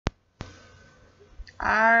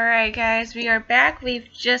Alright guys, we are back. We've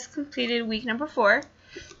just completed week number 4.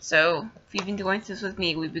 So, if you've been going through this with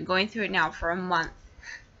me, we've been going through it now for a month.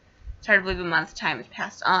 It's hard to believe a month's time has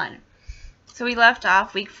passed on. So we left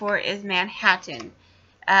off, week 4 is Manhattan.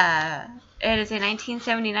 It is a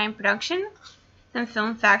 1979 production. Some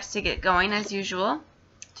film facts to get going as usual.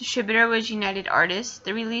 Distributor was United Artists.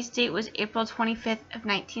 The release date was April 25th of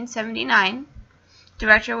 1979.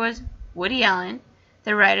 Director was Woody Allen.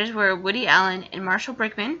 The writers were Woody Allen and Marshall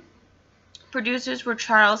Brickman. Producers were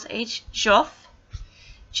Charles H. Schulz,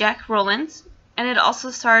 Jack Rowlands, and it also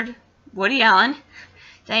starred Woody Allen,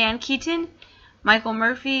 Diane Keaton, Michael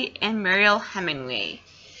Murphy, and Mariel Hemingway.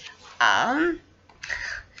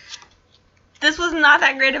 This was not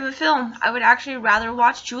that great of a film. I would actually rather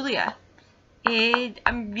watch Julia.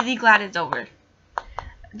 I'm really glad it's over.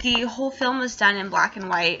 The whole film is done in black and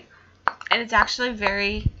white, and it's actually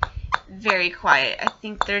very quiet. I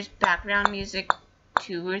think there's background music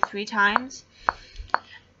 2 or 3 times.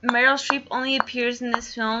 Meryl Streep only appears in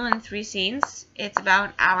this film in 3 scenes. It's about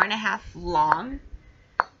an hour and a half long.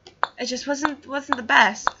 It just wasn't the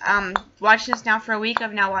best. Watching this now for a week,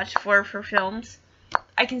 I've now watched 4 of her films.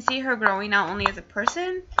 I can see her growing not only as a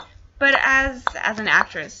person, but as an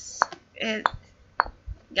actress.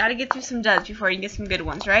 Gotta get through some duds before you get some good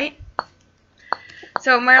ones, right?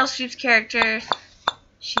 So Meryl Streep's character,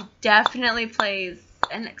 she definitely plays,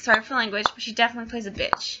 and sorry for language, but she definitely plays a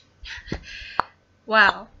bitch.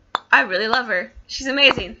 Wow. I really love her. She's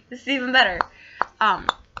amazing. This is even better. Her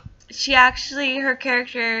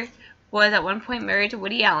character was at one point married to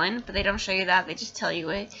Woody Allen, but they don't show you that, they just tell you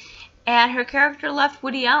it. And her character left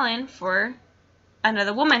Woody Allen for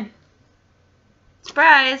another woman.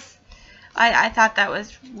 Surprise! I thought that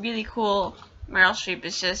was really cool. Meryl Streep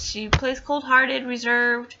is just, she plays cold-hearted,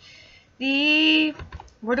 reserved.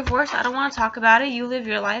 We're divorced, I don't want to talk about it. You live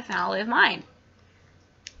your life and I'll live mine.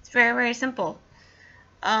 It's very simple.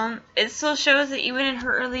 It still shows that even in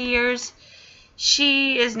her early years,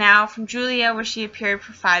 she is now from Julia, where she appeared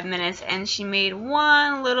for 5 minutes, and she made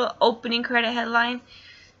one little opening credit headline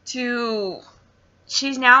to,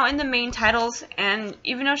 she's now in the main titles, and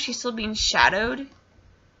even though she's still being shadowed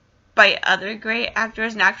by other great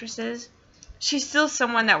actors and actresses, she's still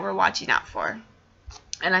someone that we're watching out for.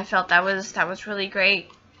 And I felt that was really great.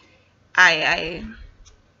 There's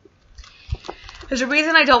a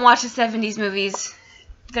reason I don't watch the 70s movies.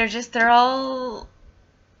 They're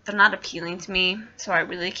not appealing to me. So I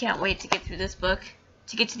really can't wait to get through this book,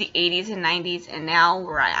 to get to the 80s and 90s, and now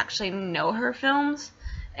where I actually know her films,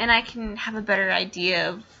 and I can have a better idea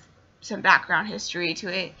of some background history to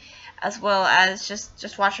it, as well as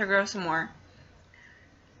just watch her grow some more.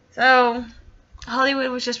 So Hollywood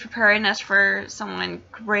was just preparing us for someone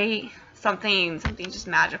great, something just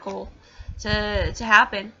magical to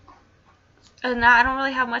happen. And I don't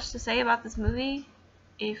really have much to say about this movie.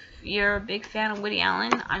 If you're a big fan of Woody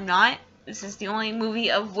Allen, I'm not. This is the only movie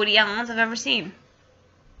of Woody Allen's I've ever seen.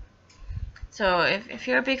 So if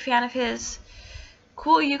you're a big fan of his,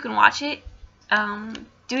 cool, you can watch it.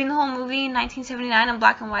 Doing the whole movie in 1979 in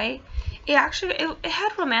black and white, it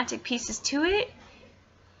had romantic pieces to it.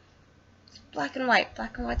 Black and white.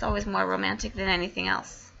 Black and white's always more romantic than anything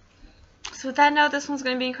else. So with that note, this one's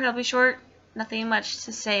going to be incredibly short. Nothing much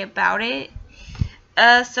to say about it.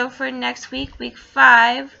 So for next week, week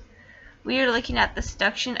 5, we are looking at The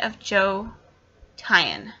Seduction of Joe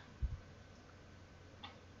Tyen.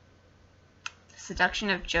 The Seduction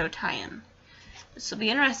of Joe Tyen. This will be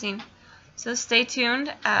interesting. So stay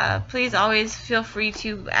tuned. Please always feel free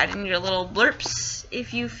to add in your little blurps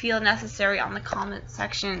if you feel necessary on the comment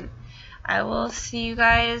section. I will see you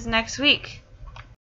guys next week.